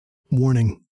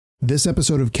Warning. This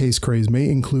episode of Case Craze may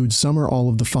include some or all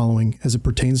of the following as it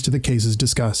pertains to the cases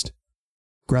discussed: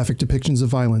 graphic depictions of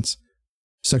violence,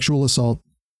 sexual assault,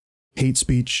 hate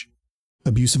speech,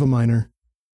 abuse of a minor,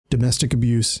 domestic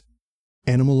abuse,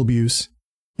 animal abuse,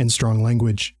 and strong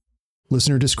language.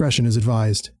 Listener discretion is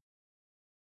advised.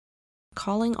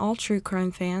 Calling all true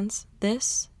crime fans,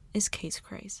 this is Case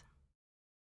Craze.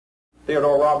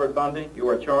 Theodore Robert Bundy, you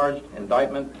are charged,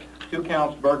 indictment, 2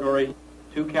 counts burglary,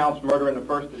 2 counts murder in the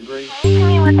first degree. Tell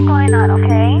me what's going on,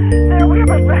 okay?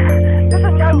 There's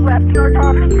a note left in our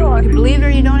office drawer. You believe it or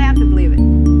you don't have to believe it.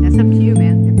 That's up to you,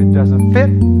 man. If it doesn't fit,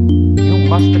 you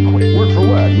must acquit. Work for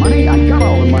what? Money? I got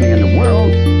all the money in the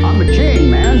world. I'm the king,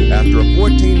 man. After a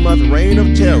 14-month reign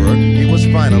of terror, he was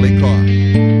finally caught.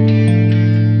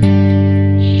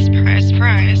 Surprise,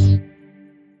 surprise.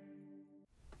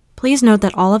 Please note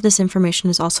that all of this information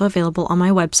is also available on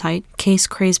my website,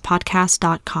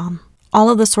 casecrazepodcast.com. All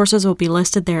of the sources will be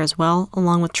listed there as well,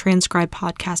 along with transcribed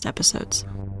podcast episodes.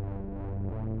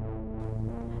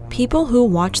 People who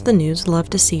watch the news love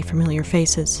to see familiar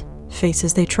faces.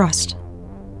 Faces they trust.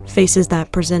 Faces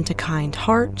that present a kind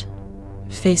heart.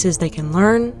 Faces they can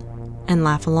learn and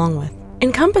laugh along with.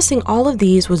 Encompassing all of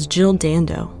these was Jill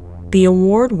Dando, the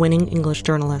award-winning English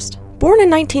journalist. Born in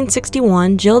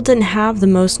 1961, Jill didn't have the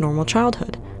most normal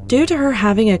childhood, due to her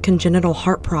having a congenital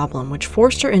heart problem which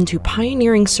forced her into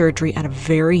pioneering surgery at a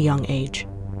very young age.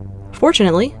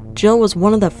 Fortunately, Jill was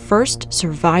one of the first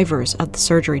survivors of the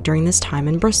surgery during this time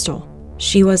in Bristol.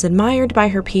 She was admired by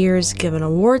her peers, given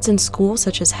awards in school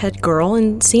such as head girl,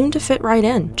 and seemed to fit right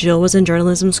in. Jill was in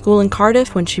journalism school in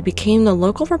Cardiff when she became the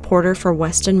local reporter for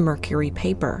Weston Mercury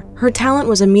paper. Her talent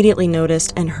was immediately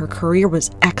noticed and her career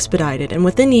was expedited, and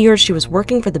within years she was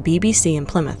working for the BBC in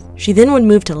Plymouth. She then would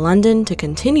move to London to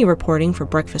continue reporting for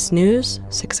Breakfast News,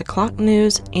 6 O'Clock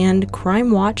News, and Crime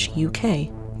Watch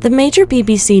UK. The major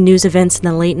BBC news events in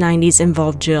the late 90s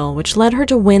involved Jill, which led her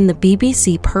to win the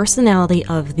BBC Personality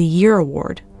of the Year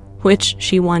award, which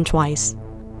she won twice.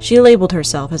 She labeled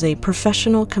herself as a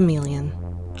professional chameleon.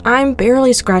 I'm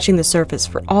barely scratching the surface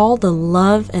for all the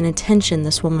love and attention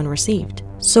this woman received.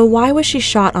 So why was she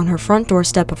shot on her front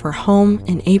doorstep of her home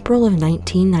in April of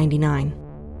 1999?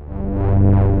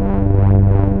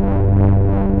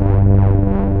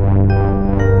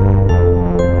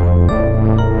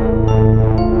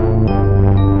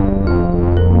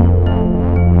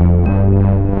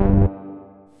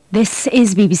 This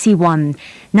is BBC One.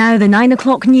 Now the 9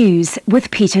 o'clock news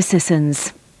with Peter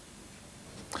Sissons.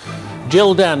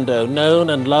 Jill Dando,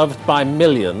 known and loved by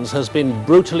millions, has been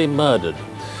brutally murdered.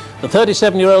 The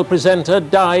 37-year-old presenter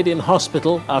died in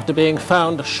hospital after being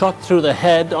found shot through the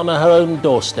head on her own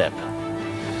doorstep.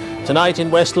 Tonight in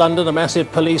West London, a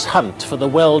massive police hunt for the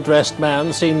well-dressed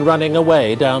man seen running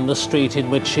away down the street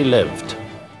in which she lived.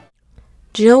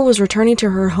 Jill was returning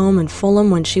to her home in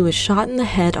Fulham when she was shot in the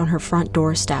head on her front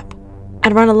doorstep.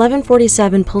 At around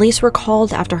 11:47, police were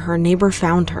called after her neighbor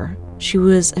found her. She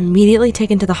was immediately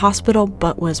taken to the hospital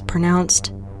but was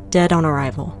pronounced dead on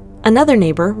arrival. Another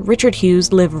neighbor, Richard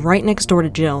Hughes, lived right next door to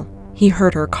Jill. He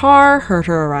heard her car, heard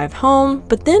her arrive home,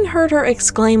 but then heard her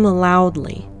exclaim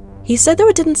loudly. He said though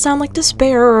it didn't sound like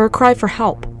despair or a cry for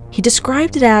help. He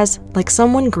described it as like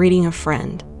someone greeting a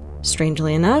friend.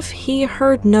 Strangely enough, he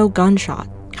heard no gunshot.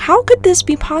 How could this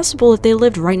be possible if they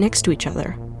lived right next to each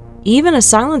other? Even a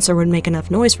silencer would make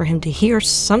enough noise for him to hear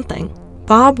something.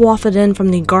 Bob Waffenden from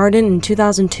The Garden in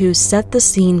 2002 set the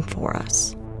scene for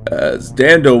us. As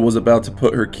Dando was about to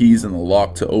put her keys in the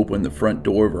lock to open the front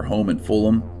door of her home in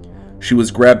Fulham, she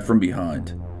was grabbed from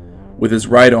behind. With his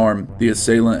right arm, the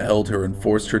assailant held her and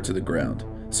forced her to the ground,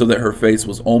 so that her face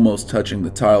was almost touching the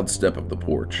tiled step of the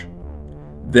porch.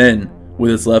 Then,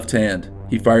 with his left hand,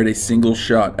 he fired a single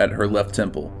shot at her left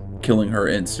temple, killing her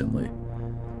instantly.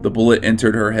 The bullet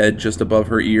entered her head just above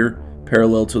her ear,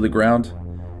 parallel to the ground,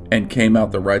 and came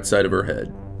out the right side of her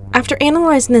head. After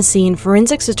analyzing the scene,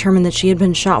 forensics determined that she had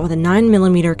been shot with a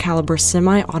 9mm caliber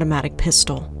semi-automatic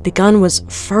pistol. The gun was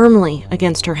firmly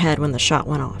against her head when the shot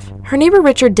went off. Her neighbor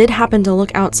Richard did happen to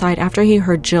look outside after he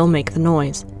heard Jill make the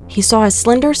noise. He saw a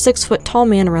slender 6-foot-tall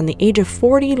man around the age of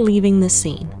 40 leaving the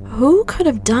scene. Who could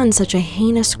have done such a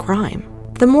heinous crime?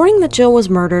 The morning that Jill was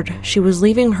murdered, she was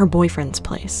leaving her boyfriend's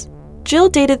place. Jill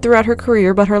dated throughout her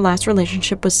career, but her last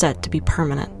relationship was set to be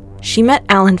permanent. She met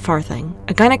Alan Farthing,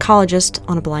 a gynecologist,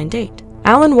 on a blind date.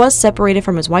 Alan was separated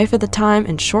from his wife at the time,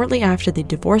 and shortly after the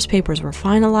divorce papers were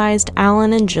finalized,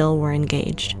 Alan and Jill were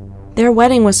engaged. Their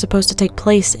wedding was supposed to take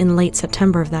place in late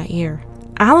September of that year.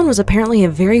 Alan was apparently a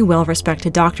very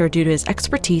well-respected doctor due to his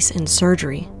expertise in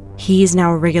surgery. He is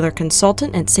now a regular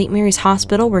consultant at St. Mary's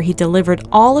Hospital, where he delivered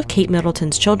all of Kate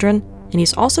Middleton's children, and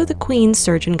he's also the Queen's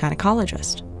surgeon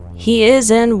gynecologist. He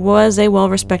is and was a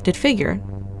well-respected figure.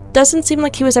 Doesn't seem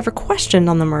like he was ever questioned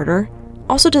on the murder.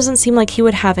 Also doesn't seem like he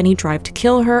would have any drive to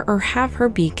kill her or have her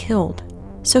be killed.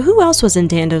 So who else was in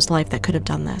Dando's life that could have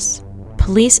done this?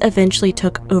 Police eventually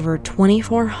took over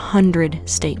 2,400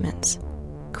 statements,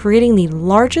 creating the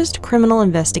largest criminal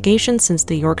investigation since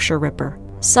the Yorkshire Ripper.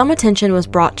 Some attention was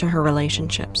brought to her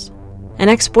relationships. An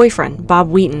ex-boyfriend, Bob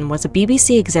Wheaton, was a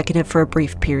BBC executive for a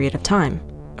brief period of time.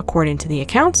 According to the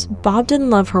accounts, Bob didn't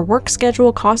love her work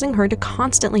schedule, causing her to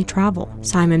constantly travel.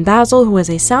 Simon Basil, who was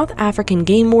a South African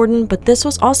game warden, but this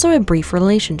was also a brief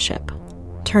relationship.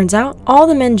 Turns out, all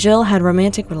the men Jill had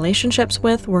romantic relationships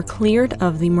with were cleared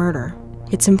of the murder.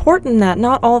 It's important that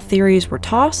not all theories were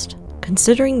tossed,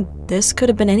 considering this could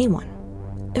have been anyone.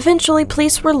 Eventually,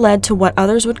 police were led to what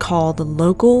others would call the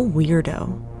local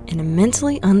weirdo, a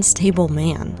mentally unstable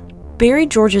man. Barry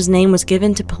George's name was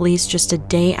given to police just a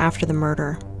day after the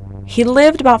murder. He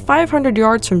lived about 500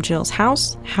 yards from Jill's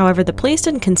house, however the police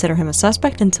didn't consider him a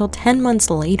suspect until 10 months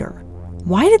later.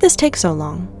 Why did this take so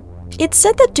long? It's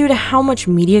said that due to how much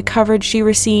media coverage she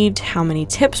received, how many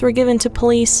tips were given to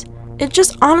police, it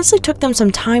just honestly took them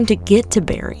some time to get to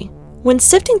Barry. When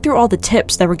sifting through all the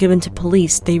tips that were given to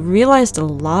police, they realized a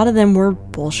lot of them were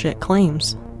bullshit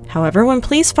claims. However, when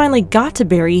police finally got to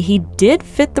Barry, he did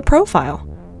fit the profile.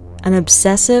 An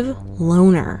obsessive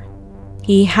loner.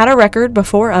 He had a record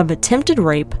before of attempted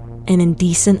rape and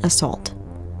indecent assault.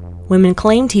 Women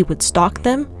claimed he would stalk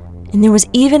them, and there was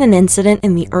even an incident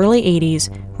in the early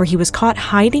 80s where he was caught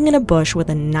hiding in a bush with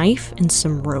a knife and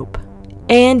some rope.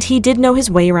 And he did know his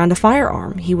way around a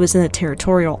firearm. He was in the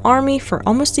Territorial Army for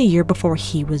almost a year before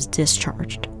he was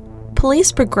discharged.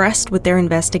 Police progressed with their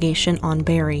investigation on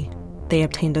Barry. They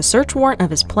obtained a search warrant of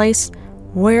his place,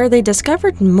 where they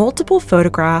discovered multiple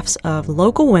photographs of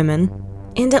local women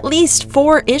and at least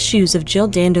 4 issues of Jill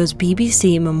Dando's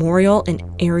BBC Memorial and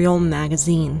Ariel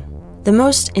magazine. The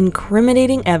most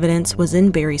incriminating evidence was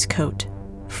in Barry's coat.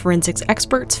 Forensics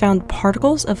experts found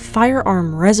particles of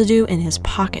firearm residue in his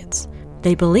pockets.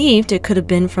 They believed it could have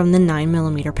been from the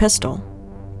 9mm pistol.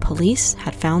 Police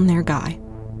had found their guy.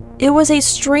 It was a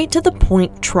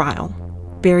straight-to-the-point trial.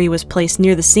 Barry was placed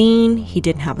near the scene, he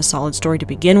didn't have a solid story to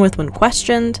begin with when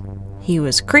questioned, he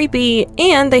was creepy,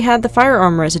 and they had the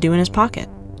firearm residue in his pocket.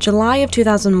 July of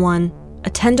 2001, a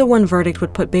 10-1 verdict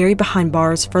would put Barry behind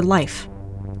bars for life.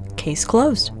 Case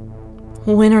closed.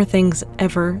 When are things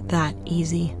ever that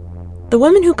easy? The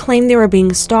women who claimed they were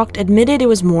being stalked admitted it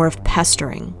was more of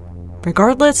pestering.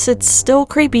 Regardless, it's still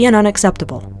creepy and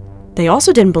unacceptable. They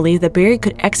also didn't believe that Barry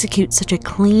could execute such a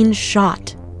clean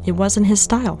shot. It wasn't his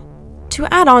style.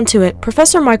 To add on to it,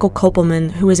 Professor Michael Kopelman,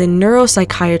 who is a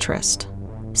neuropsychiatrist,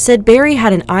 said Barry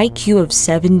had an IQ of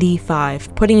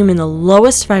 75, putting him in the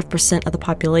lowest 5% of the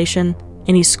population,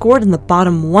 and he scored in the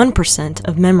bottom 1%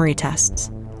 of memory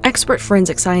tests. Expert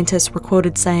forensic scientists were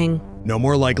quoted saying, "No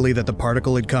more likely that the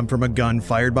particle had come from a gun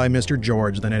fired by Mr.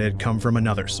 George than it had come from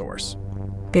another source."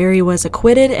 Barry was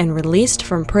acquitted and released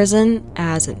from prison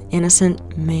as an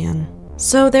innocent man.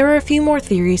 So there were a few more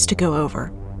theories to go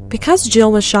over. Because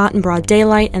Jill was shot in broad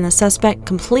daylight and the suspect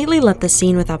completely left the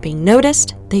scene without being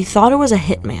noticed, they thought it was a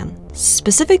hitman,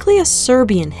 specifically a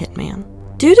Serbian hitman.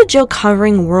 Due to Jill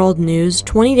covering world news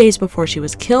 20 days before she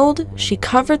was killed, she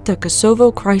covered the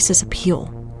Kosovo crisis appeal,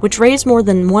 which raised more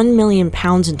than £1 million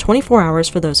in 24 hours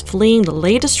for those fleeing the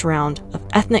latest round of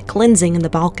ethnic cleansing in the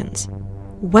Balkans.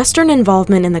 Western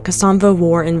involvement in the Kosovo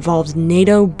War involved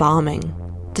NATO bombing.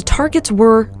 The targets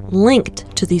were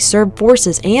linked to the Serb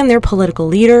forces and their political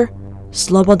leader,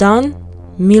 Slobodan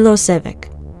Milosevic.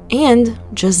 And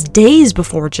just days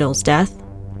before Jill's death,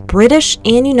 British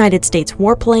and United States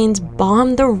warplanes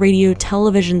bombed the Radio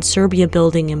Television Serbia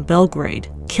building in Belgrade,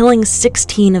 killing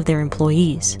 16 of their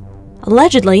employees.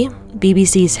 Allegedly,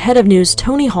 BBC's head of news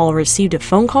Tony Hall received a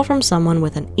phone call from someone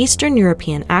with an Eastern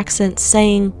European accent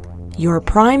saying, "Your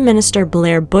Prime Minister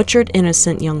Blair butchered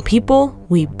innocent young people,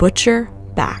 we butcher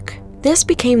back." This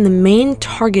became the main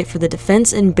target for the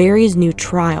defense in Barry's new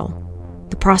trial.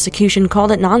 The prosecution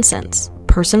called it nonsense.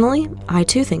 Personally, I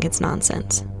too think it's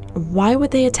nonsense. Why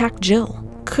would they attack Jill?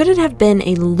 Could it have been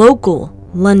a local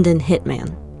London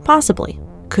hitman? Possibly.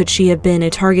 Could she have been a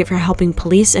target for helping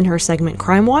police in her segment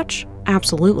Crime Watch?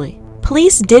 Absolutely.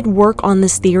 Police did work on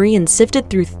this theory and sifted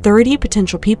through 30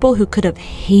 potential people who could have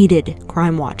hated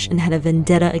Crime Watch and had a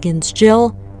vendetta against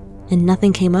Jill, and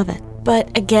nothing came of it.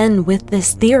 But again, with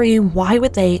this theory, why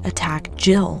would they attack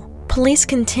Jill? Police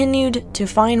continued to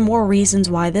find more reasons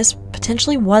why this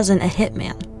potentially wasn't a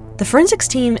hitman. The forensics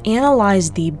team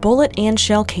analyzed the bullet and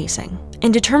shell casing.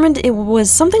 and determined it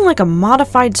was something like a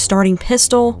modified starting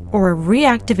pistol or a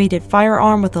reactivated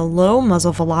firearm with a low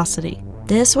muzzle velocity.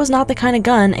 This was not the kind of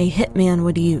gun a hitman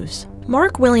would use.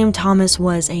 Mark William Thomas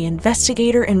was an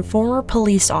investigator and former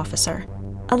police officer.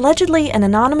 Allegedly, an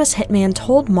anonymous hitman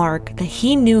told Mark that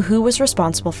he knew who was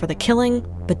responsible for the killing,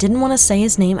 but didn't want to say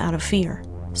his name out of fear.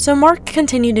 So Mark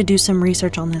continued to do some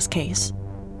research on this case.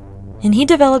 And he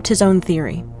developed his own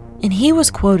theory. And he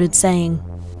was quoted saying,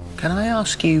 "Can I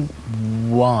ask you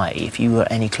why, if you were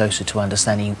any closer to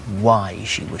understanding why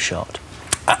she was shot?"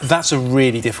 That's a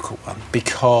really difficult one,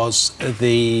 because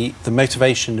the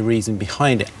motivation, the reason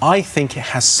behind it, I think it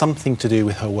has something to do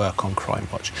with her work on Crime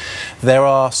Watch. There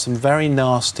are some very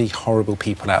nasty, horrible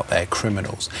people out there,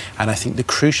 criminals, and I think the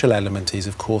crucial element is,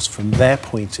 of course, from their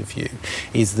point of view,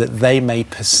 is that they may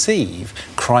perceive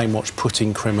Crime Watch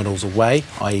putting criminals away,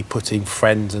 i.e. putting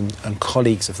friends and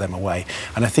colleagues of them away,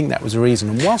 and I think that was a reason.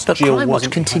 And whilst but Jill Crime Watch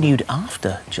wasn't continued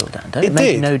after Jill Dando. It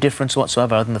made did. No difference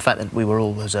whatsoever, other than the fact that we were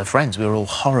all, as her friends, we were all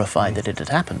horrified that it had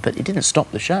happened, but it didn't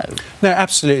stop the show. No,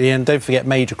 absolutely, and don't forget,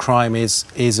 major crime is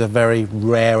a very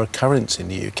rare occurrence in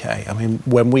the UK. I mean,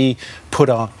 when we put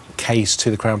our case to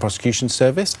the Crown Prosecution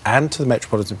Service and to the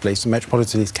Metropolitan Police, the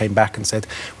Metropolitan Police came back and said,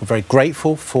 "We're very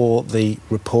grateful for the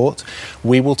report.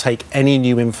 We will take any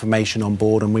new information on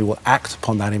board and we will act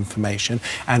upon that information,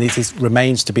 and it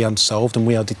remains to be unsolved, and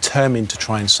we are determined to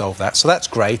try and solve that." So that's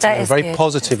great. We're very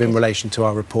positive in relation to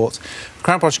our report. The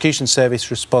Crown Prosecution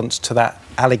Service response to that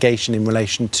allegation in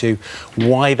relation to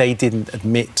why they didn't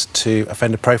admit to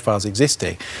offender profiles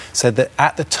existing said that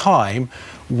at the time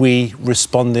we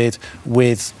responded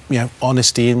with,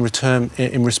 honesty in return,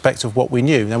 in respect of what we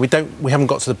knew. Now we haven't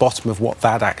got to the bottom of what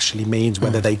that actually means,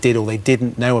 whether they did or they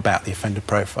didn't know about the offender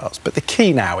profiles. But the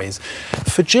key now is,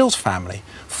 for Jill's family,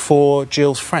 for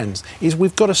Jill's friends, is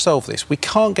we've got to solve this. We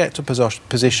can't get to a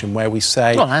position where we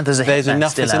say there's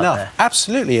enough is enough.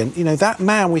 Absolutely, and that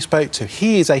man we spoke to,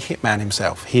 he is a hitman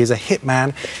himself. He is a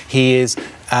hitman. He is.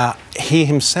 He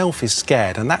himself is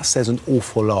scared, and that says an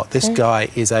awful lot. This guy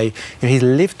is he's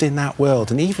lived in that world,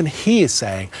 and even he is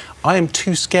saying, "I am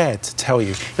too scared to tell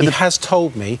you." But he has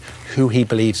told me who he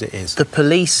believes it is. The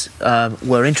police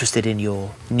were interested in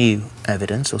your new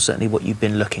evidence, or certainly what you've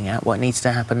been looking at. What needs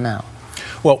to happen now?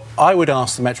 Well, I would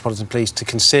ask the Metropolitan Police to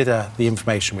consider the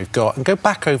information we've got and go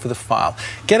back over the file,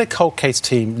 get a cold case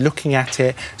team looking at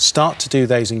it, start to do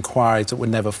those inquiries that were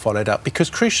never followed up,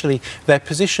 because crucially their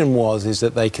position is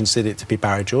that they consider it to be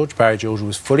Barry George. Barry George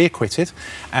was fully acquitted,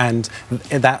 and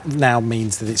that now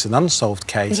means that it's an unsolved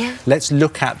case. Yeah. Let's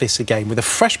look at this again with a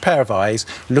fresh pair of eyes,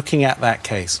 looking at that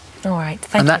case. All right, thank you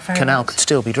very much. And that canal could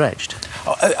still be dredged.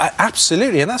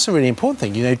 Absolutely, and that's a really important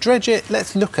thing. Dredge it,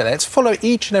 let's look at it, let's follow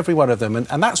each and every one of them,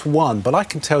 and that's one, but I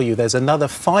can tell you there's another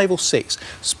 5 or 6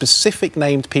 specific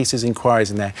named pieces inquiries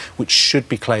in there which should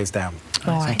be closed down.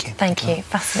 All right, thank you.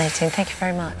 Fascinating, thank you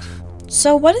very much.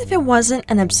 So what if it wasn't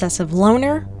an obsessive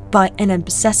loner, but an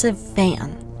obsessive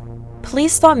fan?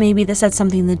 Police thought maybe this had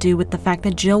something to do with the fact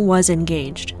that Jill was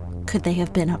engaged. Could they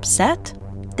have been upset?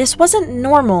 This wasn't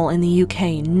normal in the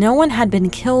UK. No one had been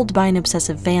killed by an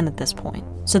obsessive fan at this point.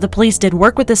 So the police did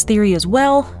work with this theory as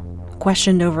well,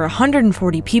 questioned over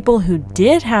 140 people who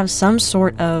did have some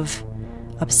sort of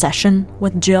obsession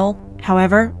with Jill.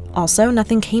 However, also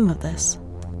nothing came of this.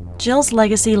 Jill's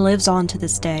legacy lives on to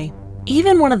this day.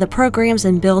 Even one of the programs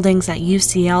and buildings at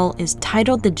UCL is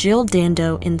titled the Jill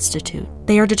Dando Institute.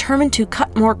 They are determined to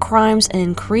cut more crimes and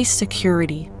increase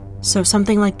security, so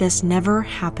something like this never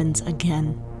happens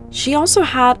again. She also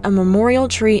had a memorial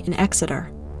tree in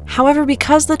Exeter. However,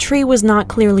 because the tree was not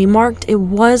clearly marked, it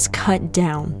was cut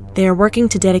down. They are working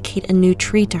to dedicate a new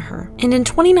tree to her. And in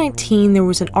 2019, there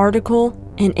was an article,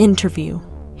 an interview.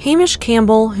 Hamish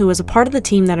Campbell, who was a part of the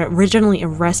team that originally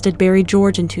arrested Barry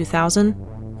George in 2000,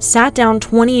 sat down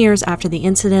 20 years after the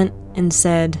incident and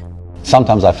said,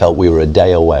 "Sometimes I felt we were a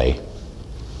day away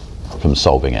from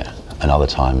solving it, and other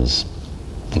times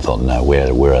I thought, no,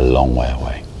 we're a long way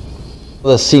away."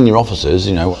 The senior officers,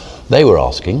 they were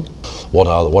asking, what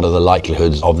are the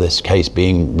likelihoods of this case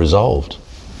being resolved?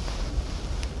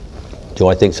 Do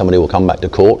I think somebody will come back to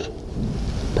court?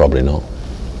 Probably not.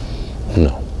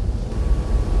 No.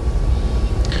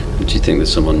 Do you think that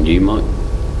someone new might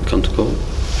come to court?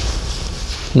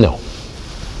 No.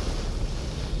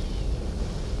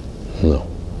 No.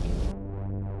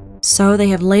 So they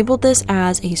have labeled this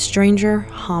as a stranger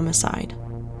homicide.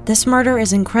 This murder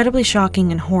is incredibly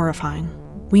shocking and horrifying.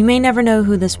 We may never know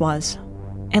who this was.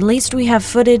 At least we have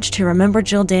footage to remember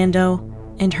Jill Dando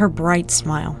and her bright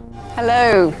smile.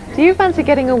 Hello. Do you fancy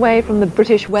getting away from the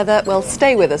British weather? Well,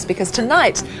 stay with us, because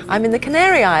tonight I'm in the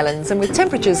Canary Islands, and with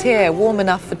temperatures here warm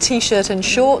enough for t-shirt and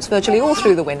shorts virtually all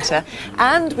through the winter,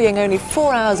 and being only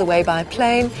 4 hours away by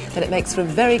plane, then it makes for a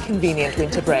very convenient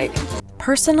winter break.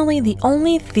 Personally, the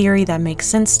only theory that makes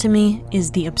sense to me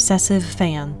is the obsessive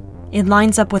fan. It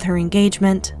lines up with her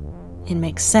engagement. It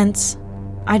makes sense.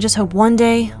 I just hope one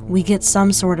day we get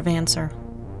some sort of answer.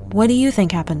 What do you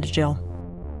think happened to Jill?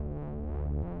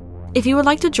 If you would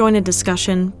like to join a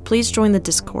discussion, please join the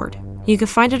Discord. You can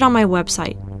find it on my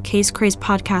website,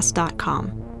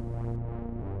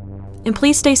 casecrazepodcast.com. And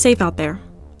please stay safe out there.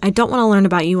 I don't want to learn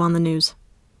about you on the news.